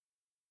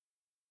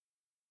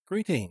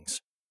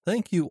Greetings.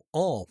 Thank you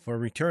all for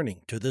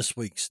returning to this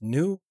week's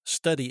new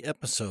study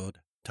episode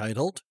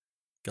titled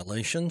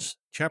Galatians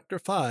chapter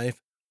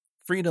 5,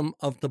 Freedom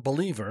of the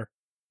Believer,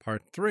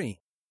 Part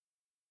 3.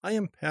 I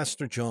am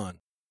Pastor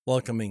John,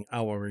 welcoming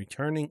our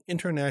returning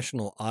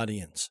international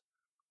audience.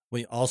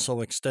 We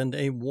also extend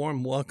a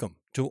warm welcome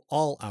to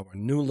all our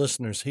new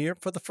listeners here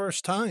for the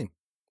first time.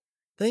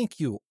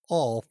 Thank you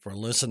all for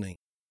listening,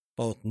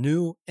 both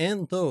new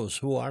and those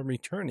who are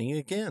returning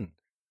again.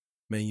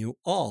 May you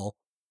all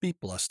be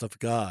blessed of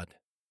God.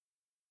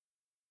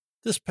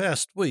 This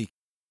past week,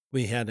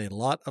 we had a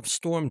lot of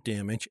storm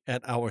damage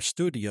at our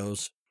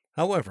studios.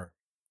 However,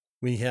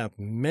 we have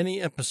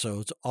many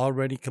episodes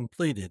already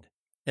completed,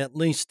 at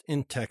least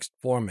in text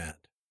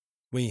format.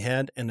 We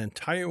had an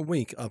entire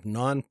week of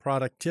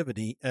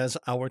non-productivity as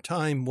our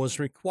time was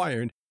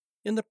required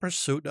in the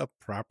pursuit of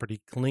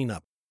property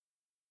cleanup.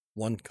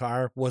 One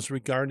car was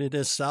regarded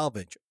as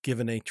salvage,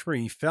 given a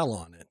tree fell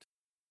on it.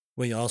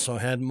 We also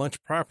had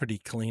much property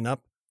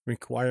cleanup,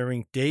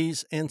 requiring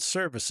days and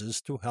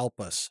services to help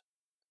us.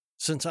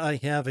 Since I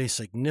have a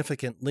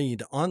significant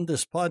lead on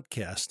this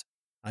podcast,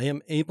 I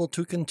am able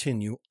to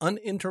continue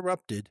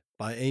uninterrupted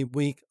by a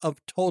week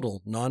of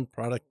total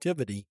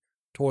non-productivity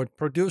toward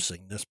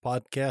producing this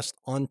podcast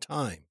on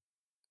time.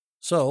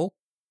 So,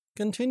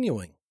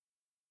 continuing.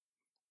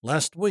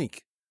 Last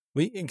week,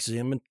 we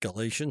examined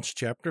Galatians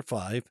chapter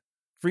 5,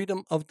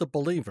 Freedom of the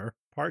Believer,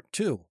 Part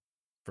 2,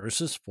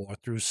 verses 4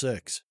 through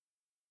 6.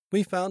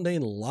 We found a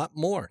lot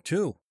more,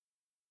 too.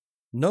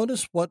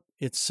 Notice what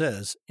it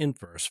says in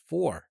verse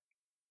 4.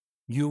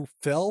 You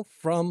fell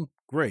from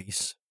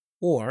grace,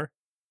 or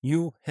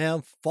you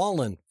have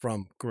fallen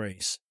from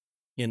grace,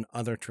 in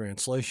other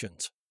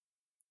translations.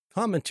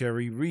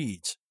 Commentary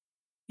reads,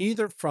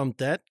 either from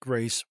that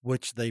grace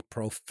which they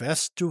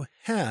profess to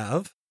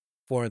have,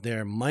 for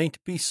there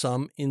might be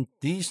some in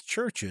these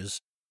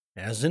churches,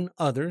 as in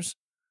others,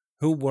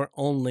 who were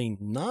only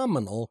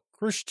nominal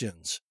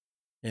Christians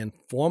and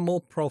formal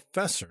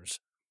professors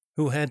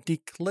who had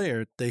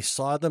declared they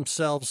saw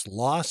themselves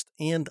lost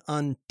and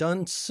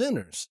undone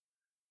sinners,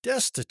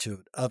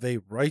 destitute of a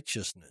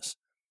righteousness,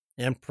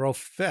 and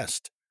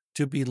professed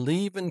to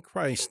believe in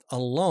Christ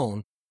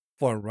alone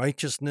for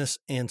righteousness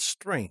and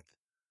strength,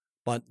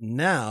 but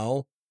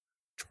now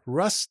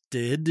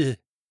trusted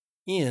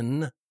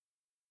in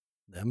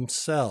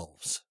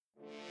themselves.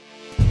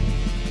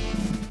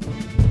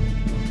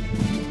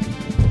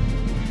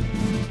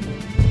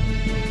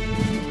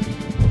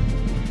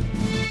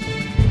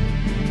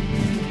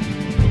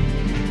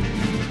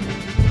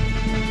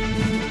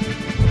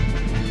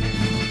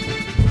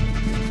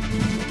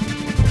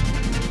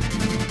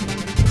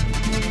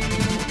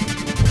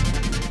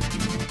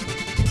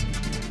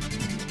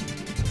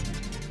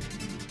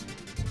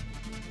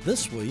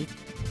 This week,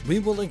 we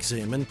will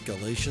examine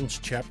Galatians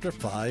chapter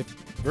 5,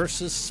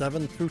 verses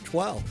 7 through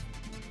 12.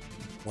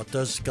 What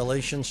does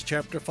Galatians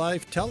chapter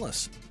 5 tell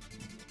us?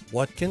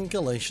 What can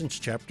Galatians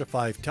chapter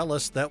 5 tell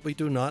us that we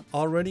do not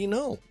already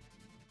know?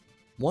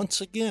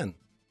 Once again,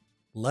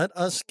 let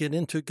us get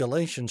into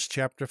Galatians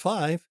chapter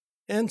 5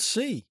 and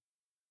see.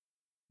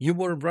 You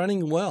were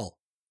running well.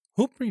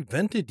 Who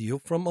prevented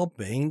you from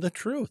obeying the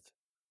truth?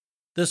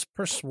 This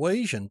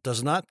persuasion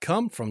does not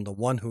come from the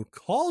one who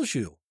calls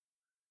you.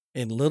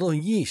 A little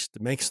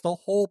yeast makes the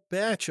whole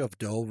batch of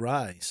dough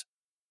rise.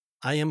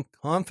 I am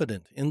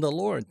confident in the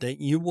Lord that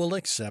you will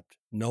accept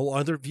no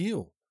other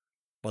view,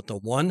 but the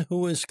one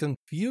who is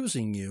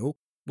confusing you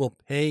will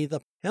pay the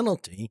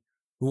penalty,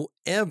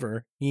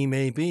 whoever he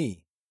may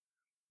be.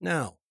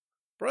 Now,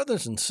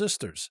 brothers and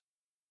sisters,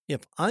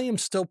 if I am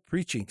still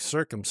preaching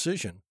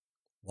circumcision,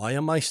 why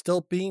am I still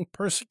being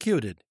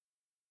persecuted?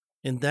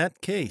 In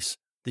that case,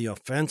 the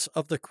offense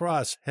of the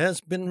cross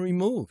has been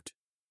removed.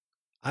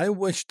 I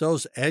wish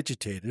those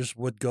agitators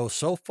would go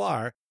so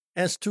far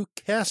as to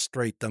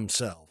castrate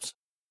themselves.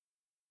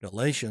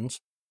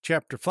 Galatians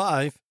chapter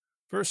 5,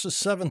 verses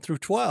 7 through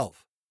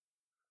 12.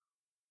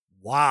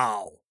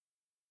 Wow!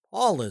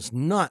 Paul is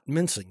not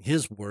mincing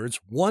his words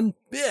one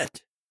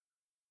bit.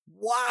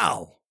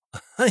 Wow!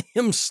 I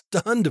am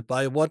stunned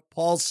by what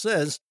Paul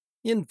says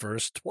in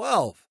verse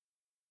 12.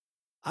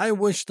 I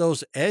wish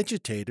those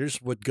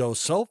agitators would go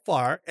so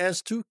far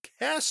as to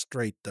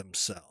castrate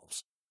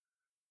themselves.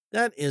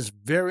 That is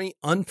very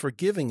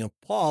unforgiving of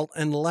Paul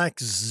and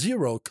lacks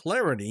zero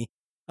clarity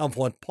of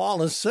what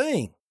Paul is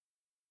saying.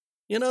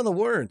 In other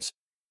words,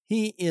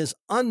 he is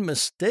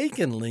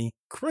unmistakably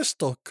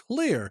crystal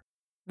clear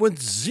with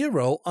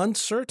zero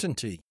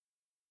uncertainty.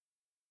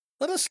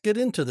 Let us get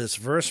into this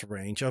verse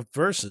range of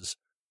verses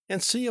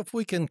and see if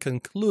we can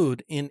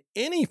conclude in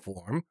any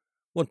form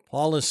what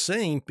Paul is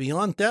saying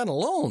beyond that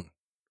alone.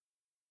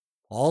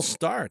 Paul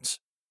starts,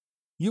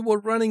 you were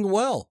running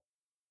well.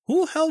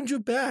 Who held you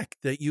back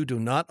that you do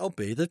not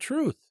obey the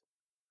truth?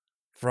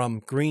 From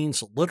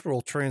Green's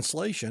literal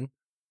translation,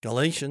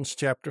 Galatians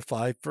chapter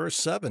 5, verse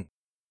 7.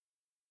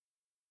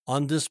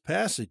 On this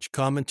passage,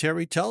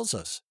 commentary tells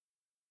us,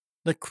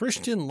 the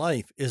Christian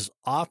life is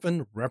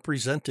often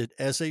represented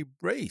as a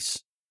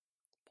race.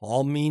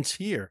 Paul means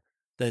here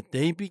that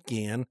they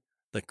began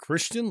the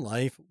Christian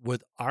life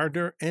with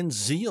ardor and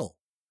zeal?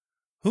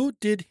 Who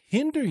did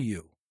hinder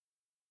you?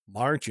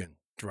 Margin,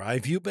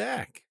 drive you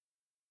back.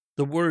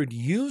 The word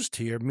used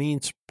here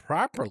means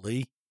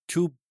properly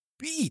to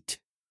beat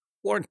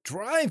or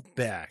drive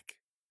back.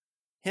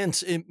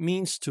 Hence, it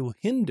means to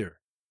hinder,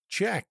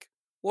 check,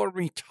 or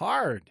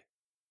retard.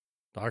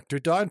 Dr.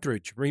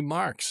 Doddridge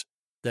remarks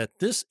that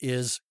this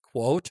is,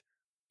 quote,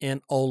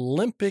 an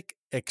Olympic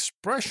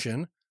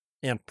expression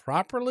and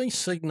properly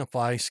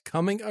signifies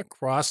coming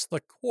across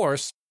the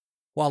course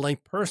while a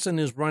person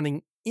is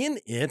running in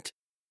it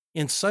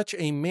in such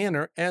a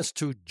manner as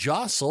to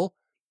jostle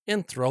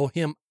and throw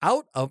him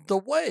out of the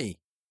way,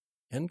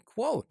 end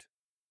quote.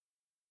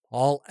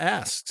 Paul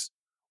asks,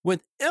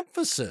 with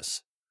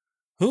emphasis,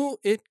 who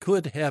it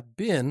could have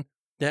been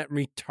that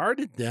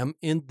retarded them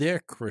in their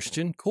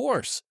Christian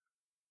course,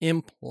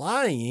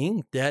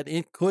 implying that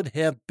it could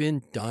have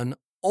been done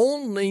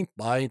only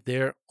by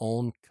their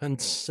own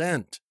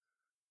consent,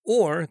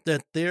 or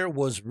that there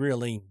was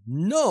really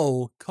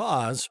no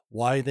cause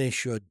why they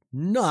should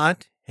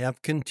not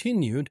have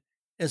continued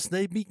as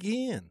they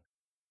began.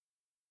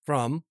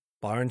 From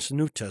Barnes'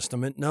 New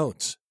Testament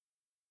Notes.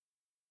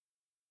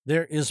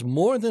 There is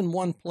more than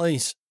one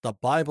place the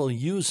Bible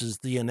uses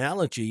the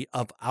analogy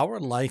of our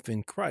life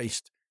in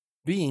Christ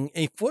being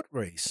a foot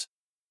race.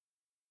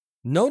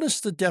 Notice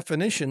the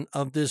definition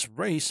of this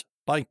race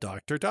by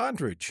Dr.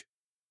 Doddridge.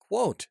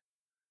 Quote,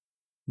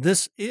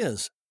 this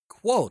is,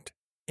 quote,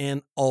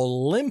 an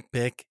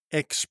Olympic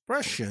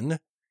expression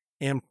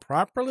and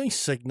properly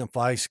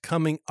signifies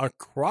coming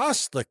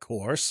across the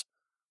course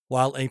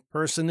while a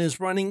person is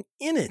running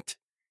in it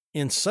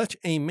in such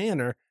a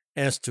manner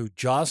as to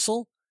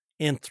jostle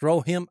and throw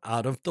him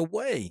out of the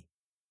way,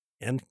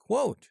 end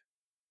quote.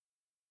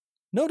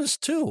 Notice,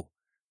 too,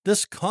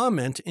 this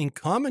comment in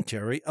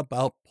commentary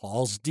about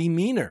Paul's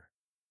demeanor.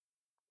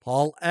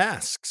 Paul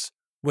asks,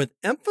 with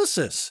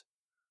emphasis,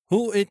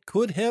 who it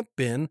could have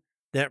been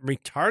that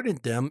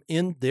retarded them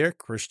in their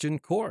Christian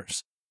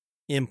course,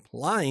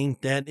 implying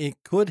that it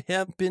could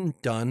have been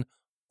done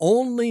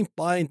only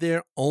by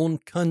their own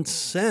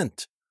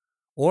consent,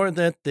 or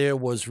that there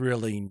was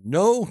really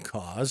no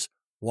cause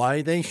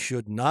why they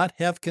should not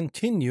have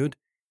continued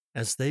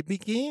as they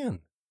began.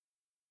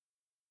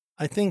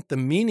 I think the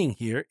meaning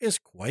here is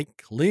quite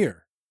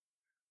clear.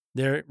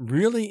 There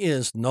really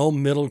is no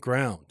middle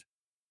ground,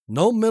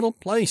 no middle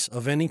place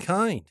of any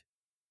kind.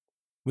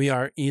 We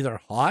are either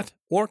hot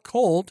or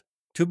cold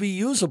to be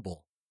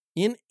usable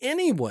in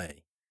any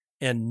way,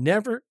 and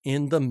never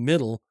in the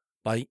middle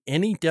by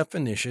any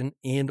definition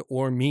and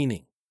or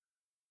meaning.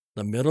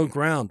 The middle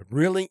ground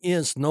really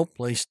is no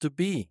place to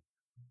be,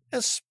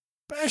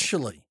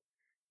 especially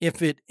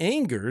if it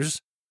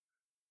angers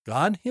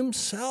God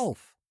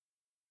Himself.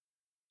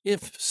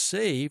 If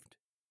saved,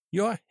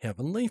 your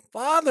Heavenly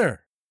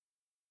Father.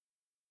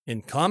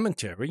 In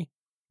commentary,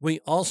 we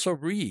also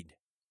read,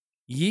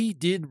 ye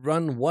did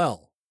run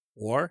well,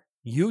 or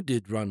you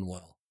did run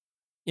well,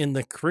 in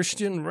the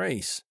Christian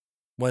race.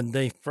 When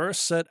they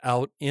first set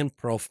out in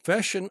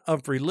profession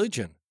of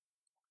religion,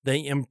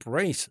 they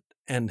embraced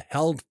and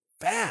held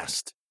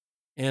fast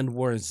and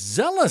were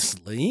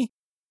zealously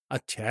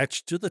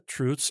attached to the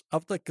truths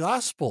of the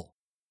gospel.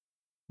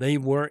 They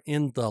were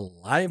in the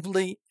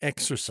lively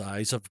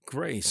exercise of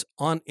grace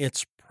on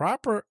its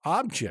proper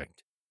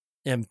object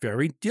and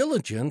very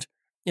diligent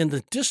in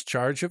the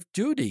discharge of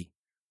duty.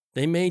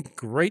 They made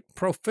great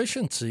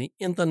proficiency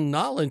in the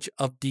knowledge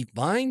of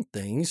divine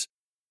things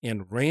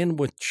and ran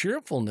with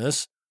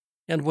cheerfulness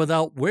and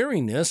without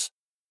weariness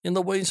in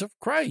the ways of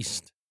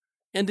Christ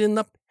and in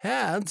the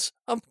paths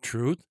of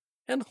truth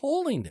and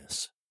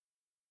holiness.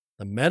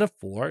 The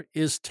metaphor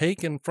is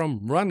taken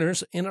from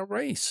runners in a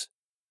race.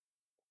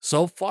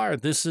 So far,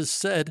 this is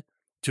said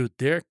to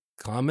their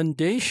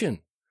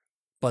commendation,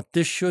 but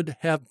this should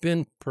have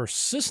been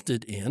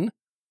persisted in.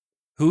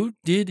 Who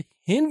did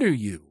hinder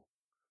you?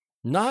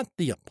 Not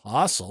the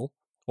apostle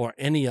or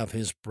any of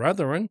his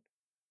brethren.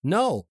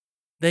 No,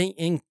 they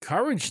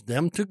encouraged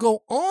them to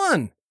go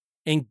on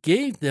and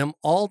gave them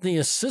all the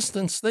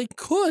assistance they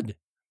could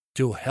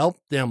to help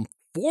them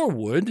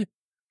forward.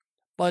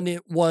 But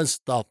it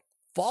was the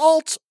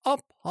false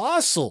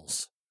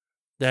apostles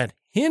that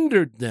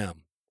hindered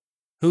them,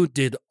 who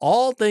did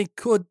all they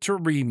could to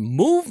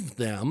remove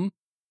them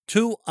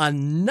to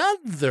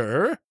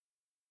another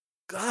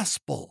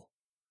gospel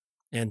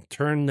and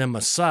turn them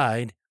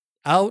aside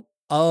out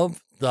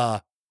of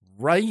the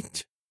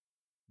right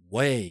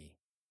way.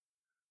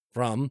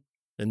 From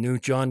the New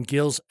John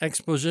Gill's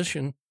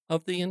exposition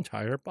of the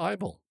entire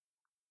Bible.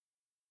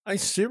 I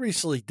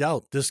seriously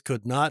doubt this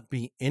could not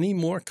be any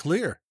more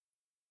clear.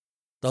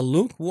 The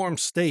lukewarm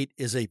state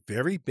is a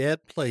very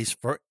bad place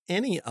for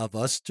any of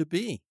us to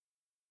be.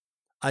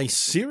 I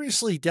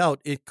seriously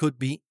doubt it could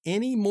be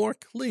any more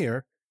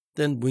clear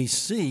than we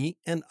see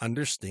and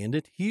understand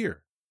it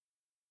here.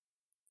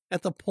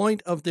 At the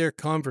point of their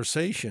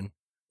conversation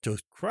to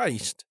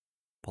Christ,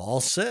 Paul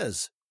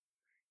says,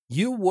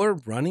 you were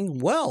running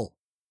well,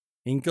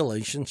 in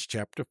Galatians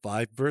chapter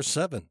 5, verse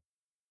 7.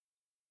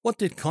 What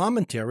did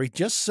commentary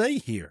just say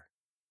here?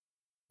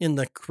 In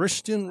the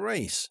Christian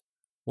race,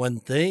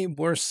 when they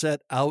were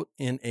set out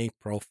in a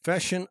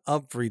profession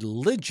of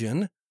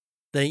religion,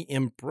 they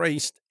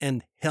embraced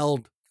and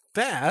held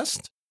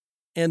fast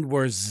and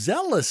were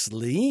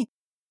zealously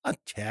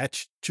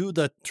attached to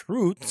the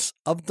truths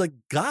of the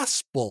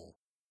gospel.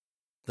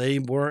 They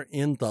were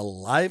in the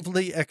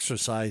lively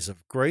exercise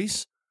of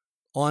grace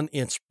on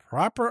its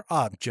proper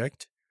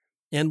object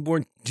and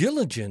were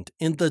diligent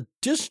in the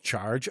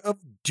discharge of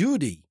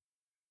duty.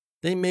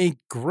 They made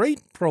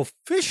great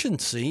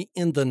proficiency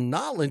in the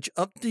knowledge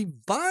of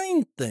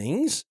divine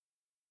things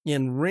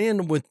and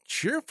ran with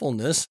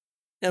cheerfulness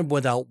and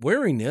without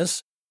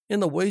weariness in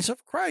the ways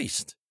of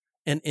Christ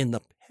and in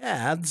the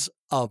paths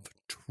of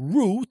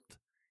truth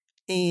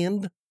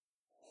and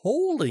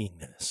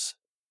holiness.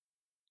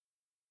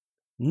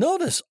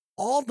 Notice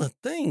all the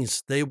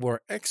things they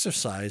were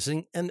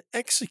exercising and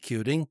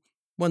executing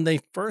when they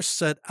first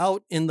set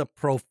out in the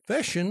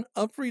profession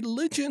of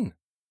religion.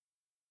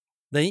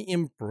 They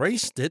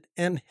embraced it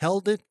and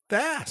held it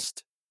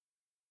fast.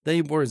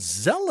 They were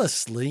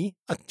zealously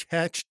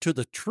attached to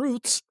the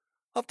truths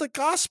of the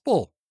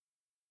gospel.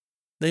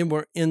 They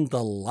were in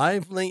the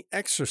lively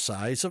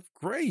exercise of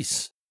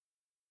grace.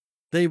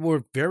 They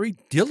were very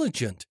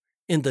diligent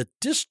in the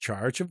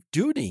discharge of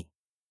duty.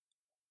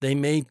 They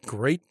made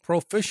great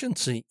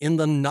proficiency in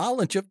the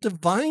knowledge of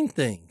divine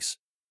things.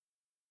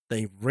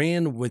 They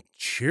ran with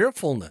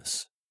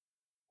cheerfulness.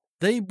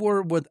 They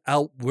were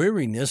without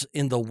weariness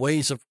in the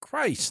ways of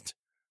Christ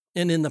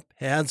and in the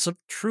paths of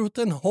truth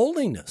and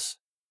holiness.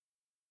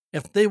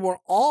 If they were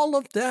all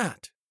of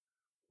that,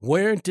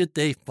 where did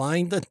they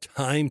find the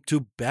time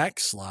to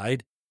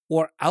backslide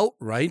or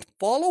outright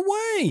fall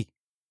away?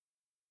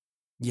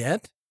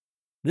 Yet,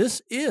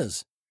 this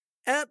is,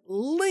 at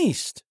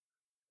least,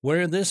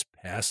 where this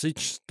passage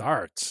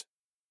starts.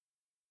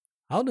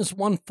 How does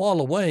one fall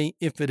away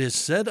if it is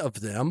said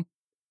of them,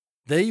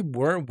 they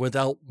were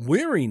without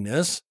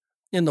weariness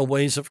in the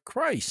ways of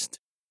Christ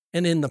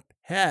and in the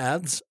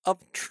paths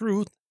of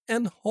truth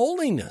and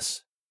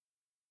holiness?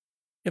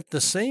 If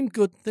the same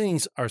good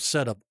things are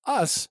said of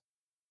us,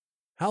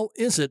 how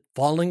is it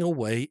falling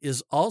away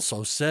is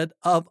also said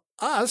of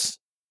us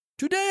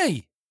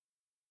today?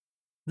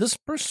 This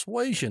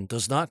persuasion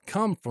does not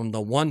come from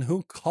the one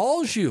who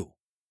calls you.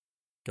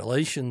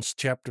 Galatians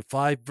chapter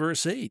 5,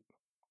 verse 8.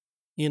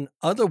 In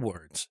other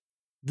words,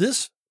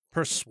 this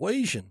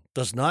persuasion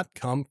does not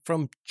come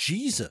from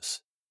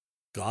Jesus,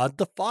 God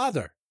the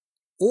Father,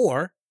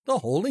 or the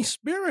Holy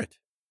Spirit.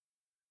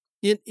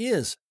 It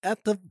is,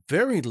 at the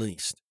very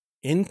least,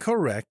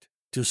 incorrect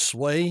to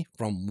sway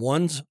from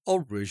one's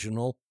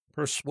original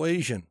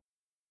persuasion.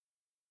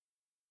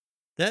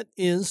 That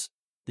is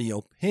the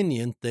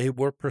opinion they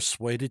were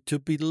persuaded to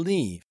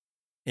believe,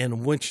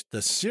 and which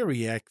the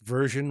Syriac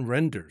version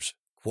renders,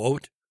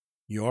 quote,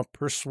 your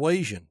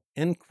persuasion,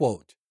 end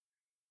quote.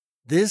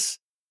 This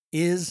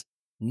is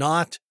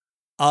not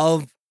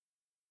of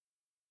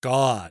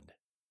God,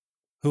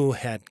 who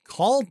had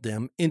called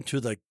them into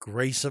the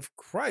grace of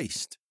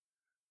Christ,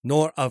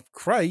 nor of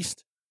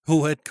Christ,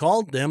 who had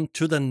called them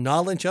to the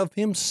knowledge of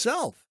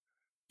himself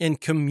and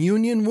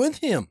communion with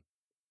him,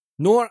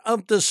 nor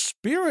of the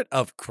Spirit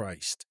of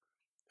Christ,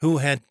 who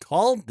had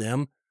called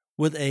them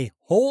with a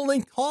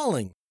holy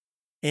calling,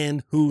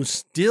 and who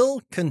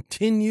still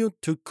continued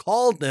to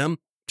call them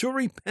to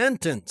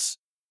repentance,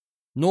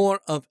 nor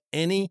of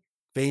any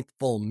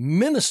faithful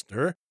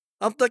minister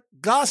of the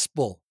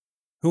gospel,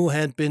 who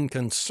had been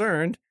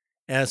concerned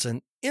as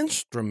an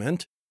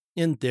instrument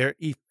in their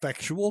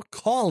effectual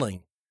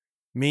calling,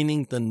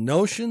 meaning the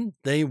notion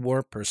they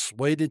were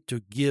persuaded to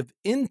give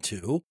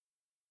into,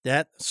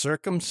 that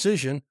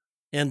circumcision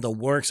and the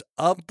works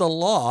of the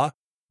law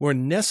were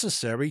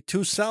necessary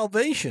to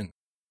salvation,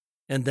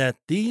 and that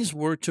these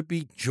were to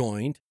be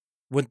joined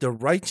with the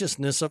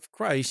righteousness of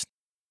Christ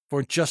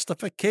for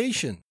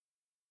justification.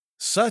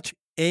 Such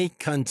a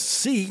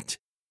conceit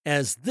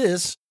as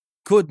this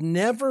could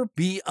never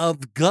be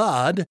of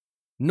God,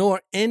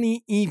 nor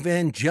any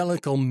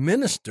evangelical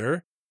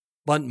minister,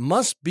 but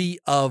must be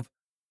of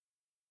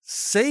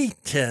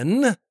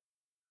Satan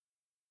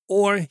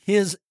or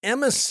his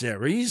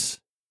emissaries,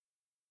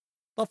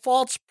 the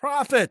false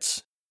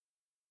prophets.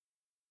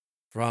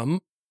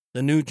 From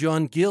the New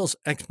John Gill's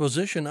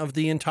exposition of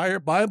the entire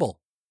Bible.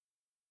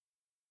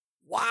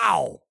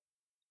 Wow!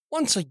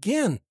 Once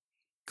again,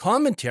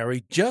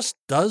 commentary just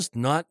does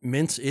not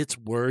mince its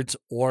words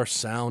or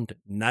sound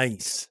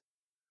nice.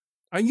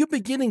 Are you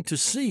beginning to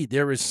see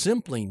there is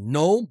simply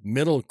no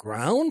middle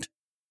ground?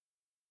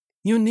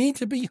 You need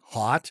to be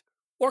hot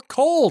or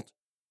cold,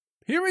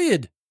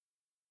 period.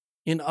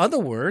 In other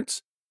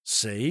words,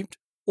 saved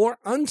or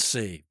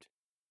unsaved.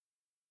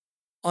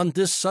 On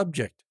this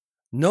subject,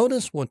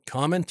 notice what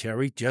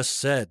commentary just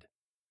said.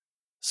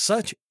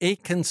 Such a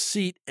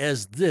conceit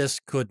as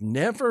this could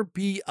never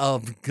be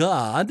of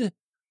God,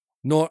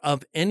 nor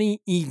of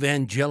any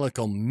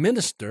evangelical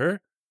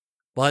minister,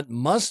 but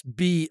must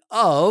be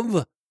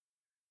of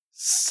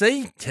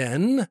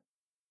Satan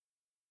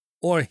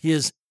or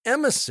his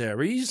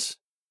emissaries,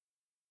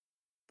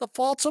 The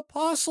false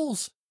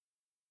apostles.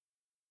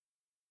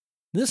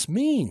 This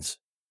means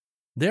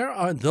there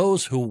are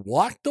those who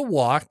walk the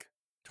walk,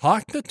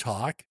 talk the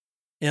talk,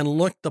 and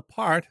look the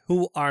part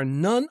who are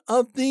none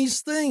of these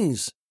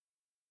things.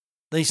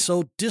 They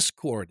sow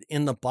discord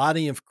in the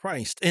body of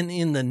Christ and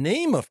in the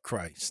name of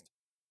Christ.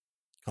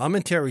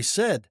 Commentary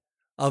said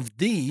of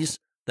these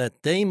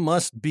that they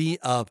must be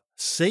of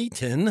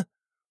Satan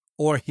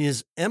or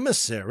his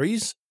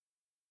emissaries,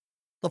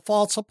 the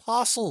false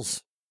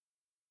apostles.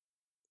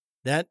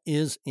 That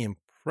is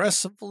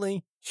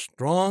impressively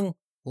strong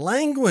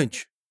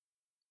language.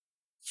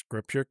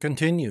 Scripture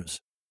continues.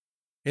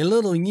 A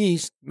little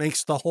yeast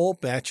makes the whole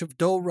batch of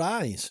dough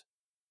rise.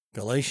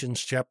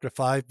 Galatians chapter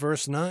 5,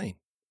 verse 9.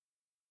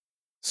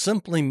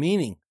 Simply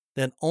meaning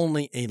that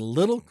only a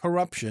little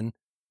corruption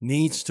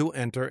needs to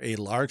enter a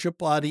larger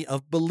body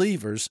of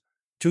believers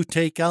to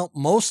take out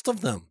most of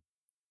them,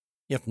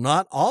 if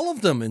not all of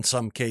them in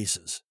some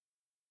cases.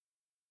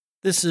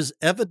 This is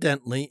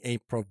evidently a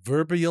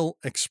proverbial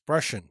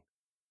expression.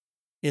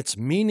 Its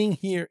meaning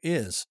here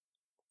is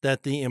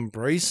that the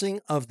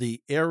embracing of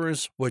the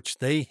errors which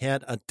they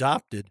had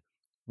adopted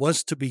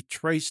was to be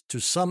traced to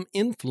some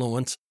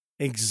influence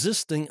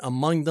existing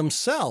among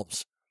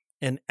themselves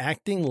and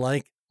acting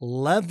like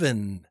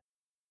leaven.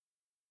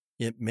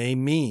 It may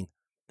mean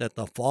that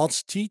the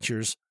false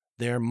teachers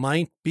there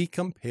might be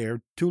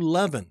compared to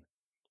leaven,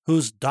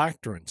 whose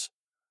doctrines,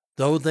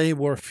 though they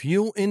were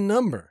few in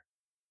number,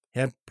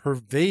 had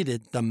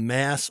pervaded the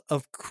mass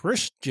of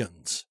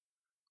Christians.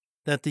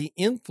 That the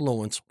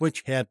influence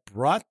which had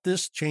brought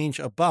this change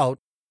about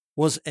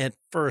was at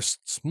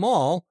first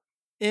small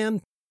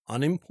and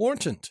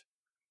unimportant,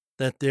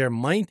 that there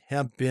might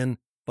have been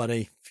but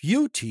a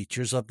few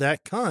teachers of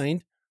that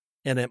kind,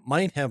 and it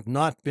might have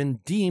not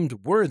been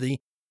deemed worthy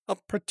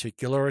of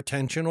particular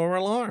attention or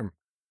alarm,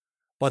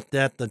 but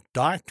that the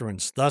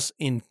doctrines thus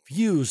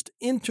infused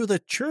into the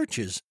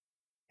churches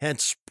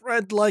had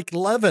spread like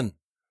leaven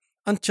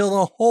until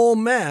the whole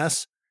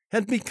mass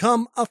had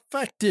become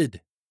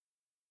affected.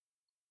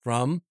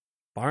 From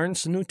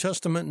Barnes' New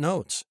Testament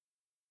Notes.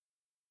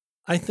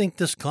 I think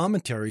this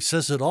commentary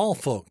says it all,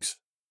 folks.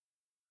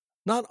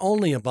 Not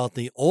only about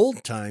the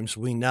old times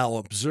we now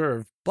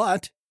observe,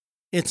 but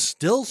it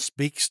still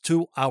speaks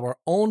to our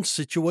own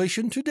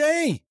situation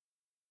today.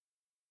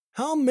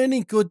 How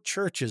many good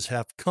churches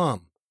have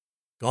come,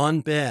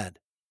 gone bad,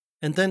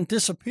 and then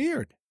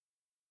disappeared?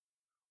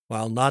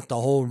 While not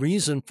the whole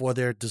reason for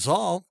their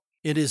dissolve,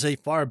 it is a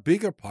far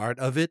bigger part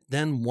of it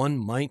than one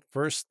might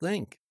first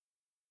think.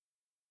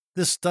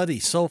 This study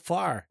so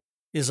far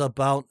is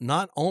about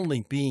not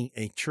only being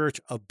a church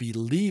of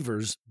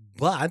believers,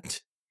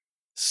 but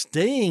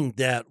staying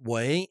that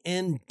way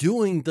and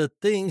doing the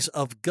things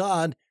of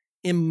God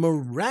in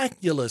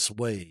miraculous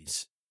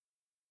ways.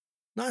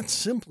 Not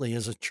simply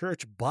as a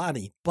church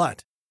body,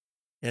 but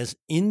as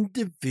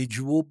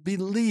individual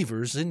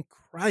believers in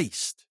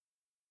Christ.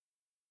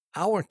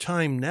 Our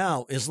time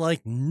now is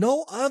like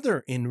no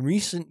other in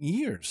recent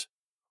years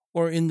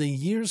or in the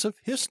years of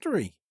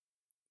history.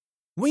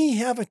 We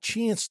have a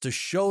chance to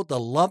show the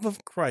love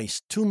of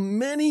Christ to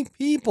many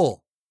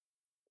people.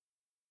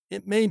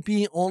 It may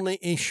be only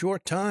a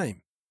short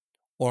time,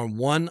 or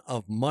one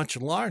of much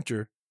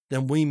larger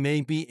than we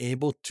may be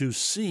able to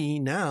see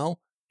now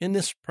in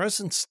this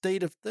present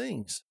state of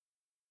things.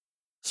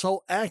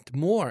 So act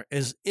more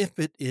as if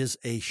it is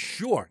a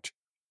short,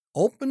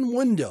 open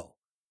window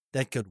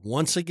that could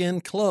once again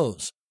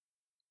close,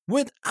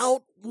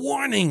 without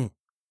warning,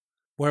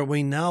 where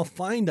we now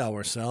find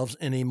ourselves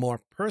in a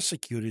more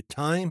persecuted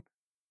time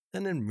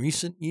than in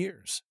recent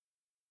years.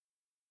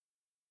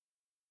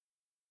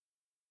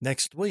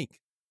 Next week,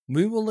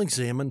 we will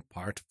examine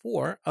Part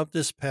 4 of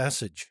this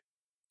passage.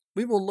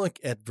 We will look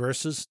at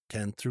verses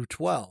 10 through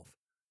 12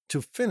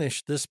 to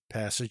finish this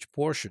passage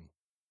portion.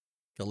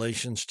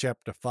 Galatians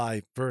chapter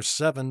 5, verse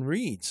 7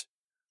 reads,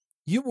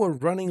 "You were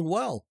running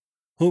well.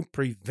 Who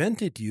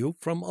prevented you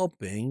from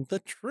obeying the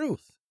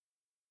truth?"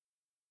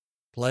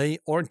 Play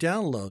or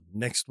download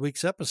next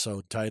week's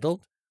episode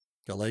titled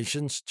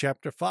Galatians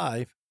chapter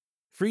 5,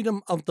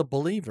 Freedom of the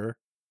Believer,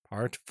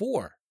 Part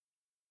 4.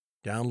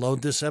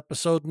 Download this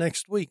episode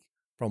next week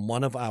from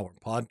one of our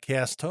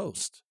podcast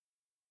hosts.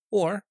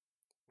 Or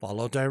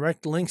follow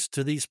direct links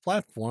to these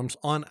platforms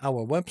on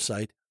our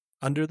website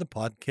under the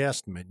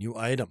podcast menu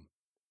item.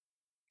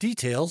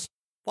 Details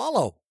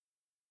follow.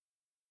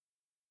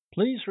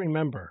 Please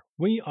remember,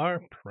 we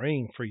are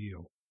praying for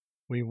you.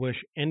 We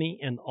wish any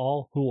and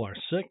all who are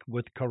sick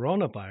with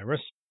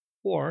coronavirus,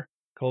 or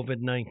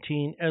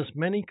COVID-19 as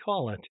many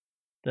call it,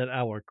 that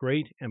our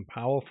great and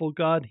powerful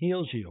God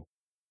heals you.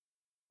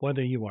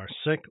 Whether you are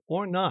sick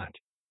or not,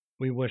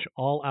 we wish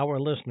all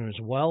our listeners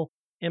well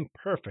and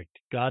perfect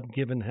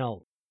God-given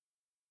health.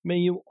 May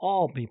you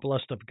all be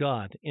blessed of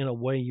God in a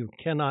way you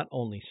cannot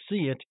only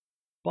see it,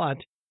 but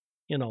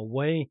in a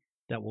way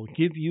that will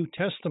give you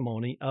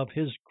testimony of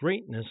His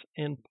greatness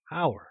and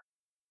power.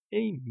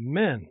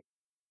 Amen.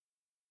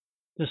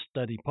 This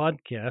study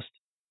podcast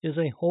is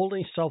a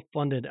wholly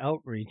self-funded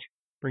outreach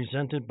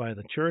presented by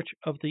the Church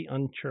of the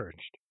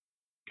Unchurched.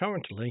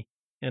 currently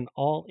an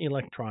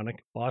all-electronic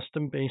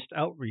Boston-based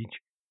outreach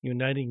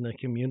uniting the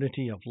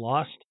community of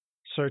lost,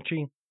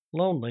 searching,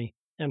 lonely,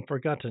 and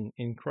forgotten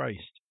in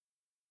Christ.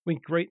 We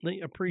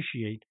greatly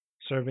appreciate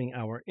serving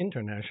our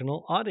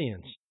international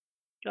audience.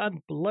 God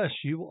bless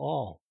you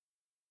all.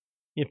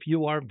 If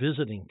you are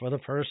visiting for the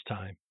first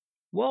time,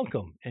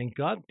 welcome and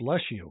God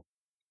bless you.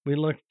 We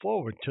look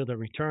forward to the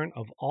return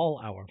of all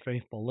our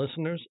faithful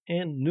listeners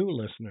and new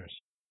listeners.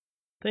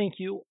 Thank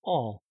you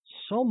all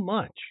so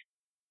much.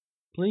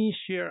 Please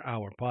share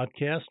our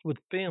podcast with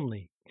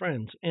family,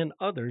 friends, and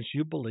others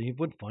you believe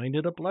would find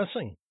it a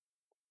blessing.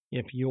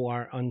 If you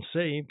are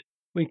unsaved,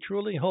 we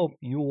truly hope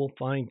you will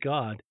find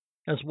God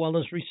as well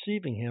as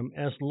receiving Him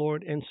as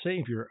Lord and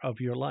Savior of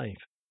your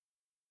life.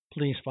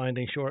 Please find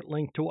a short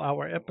link to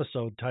our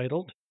episode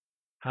titled,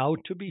 How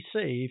to Be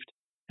Saved,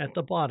 at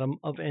the bottom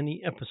of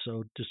any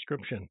episode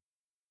description.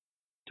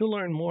 To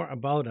learn more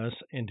about us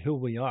and who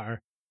we are,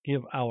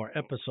 give our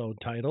episode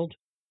titled,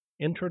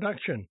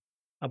 Introduction,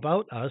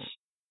 About Us,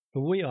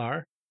 Who We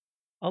Are,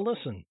 a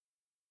listen.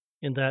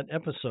 In that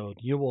episode,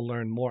 you will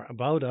learn more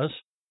about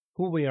us,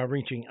 who we are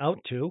reaching out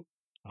to,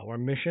 our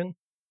mission,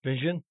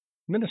 vision,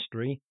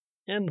 ministry,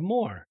 and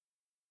more.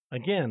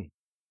 Again,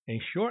 a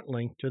short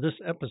link to this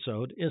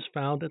episode is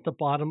found at the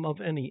bottom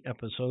of any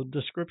episode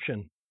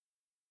description.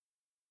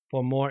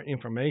 For more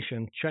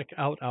information, check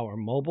out our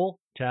mobile,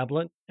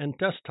 tablet, and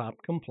desktop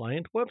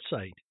compliant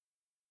website.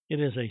 It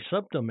is a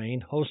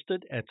subdomain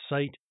hosted at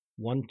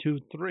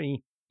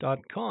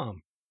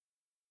site123.com.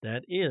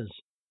 That is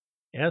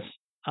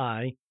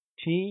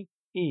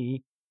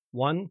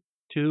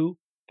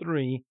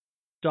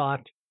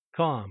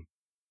SITE123.com.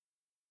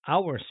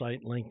 Our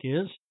site link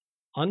is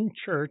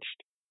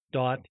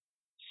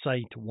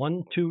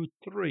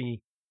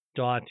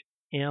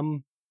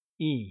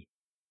unchurched.site123.me.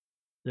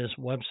 This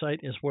website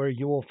is where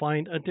you will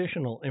find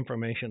additional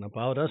information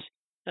about us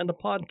and the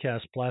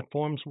podcast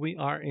platforms we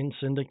are in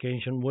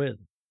syndication with.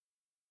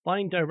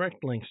 Find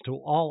direct links to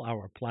all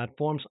our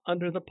platforms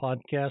under the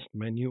podcast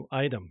menu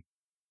item.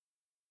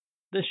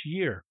 This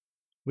year,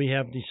 we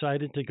have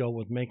decided to go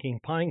with making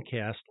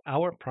Pinecast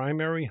our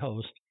primary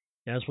host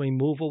as we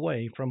move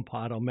away from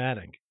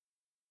Podomatic.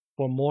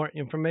 For more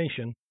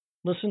information,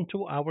 listen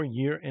to our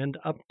year-end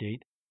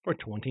update for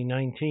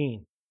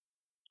 2019.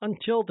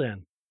 Until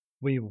then,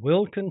 we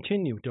will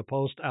continue to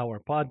post our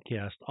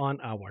podcast on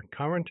our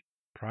current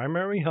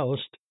primary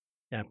host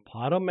at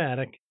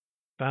Podomatic,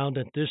 found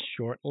at this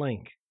short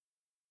link,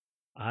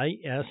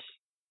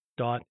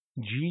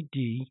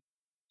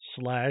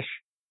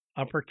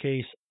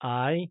 is.gd/uppercase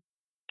I,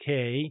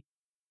 K,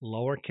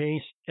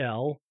 lowercase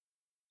l,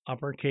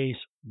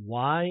 uppercase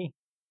Y,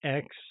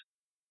 X,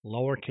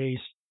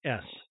 lowercase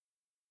s.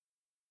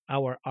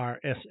 Our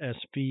RSS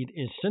feed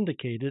is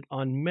syndicated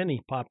on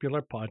many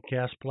popular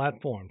podcast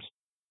platforms.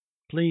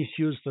 Please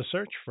use the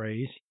search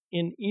phrase,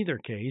 in either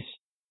case,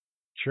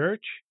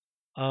 Church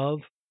of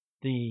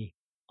the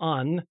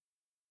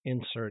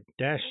insert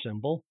dash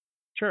symbol,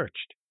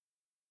 churched,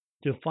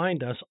 to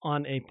find us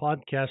on a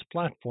podcast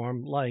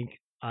platform like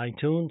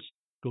iTunes,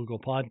 Google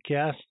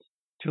Podcasts,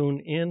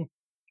 TuneIn,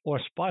 or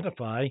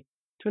Spotify,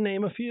 to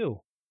name a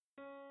few.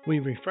 We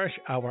refresh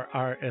our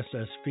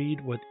RSS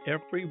feed with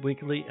every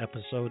weekly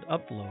episode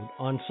upload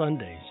on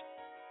Sundays.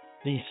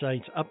 These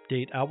sites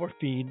update our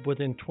feed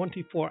within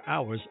 24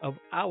 hours of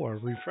our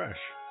refresh.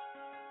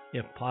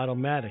 If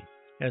Podomatic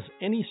has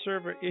any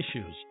server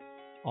issues,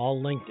 all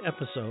linked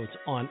episodes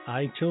on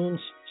iTunes,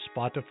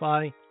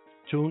 Spotify,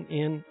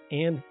 TuneIn,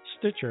 and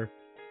Stitcher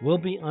will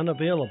be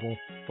unavailable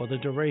for the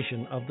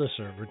duration of the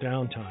server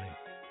downtime.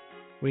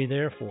 We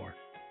therefore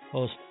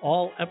host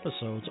all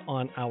episodes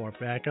on our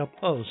backup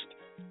host,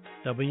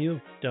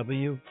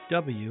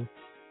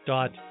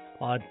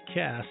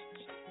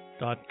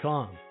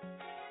 www.podcasts.com.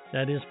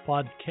 That is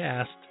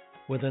podcast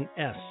with an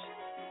S.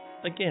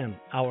 Again,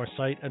 our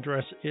site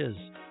address is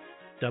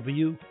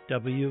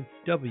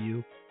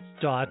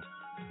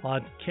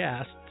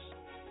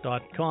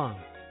www.podcasts.com,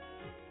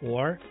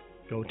 or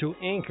go to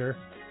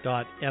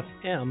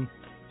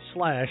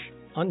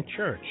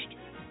anchor.fm/unchurched.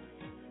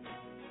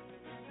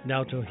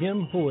 Now to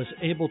Him who is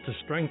able to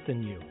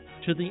strengthen you,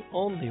 to the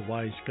only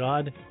wise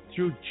God,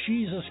 through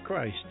Jesus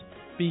Christ,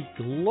 be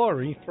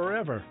glory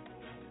forever.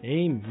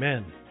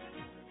 Amen.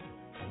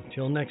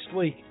 Until next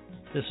week,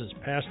 this is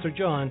Pastor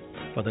John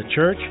for the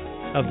Church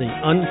of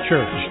the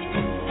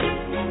Unchurched.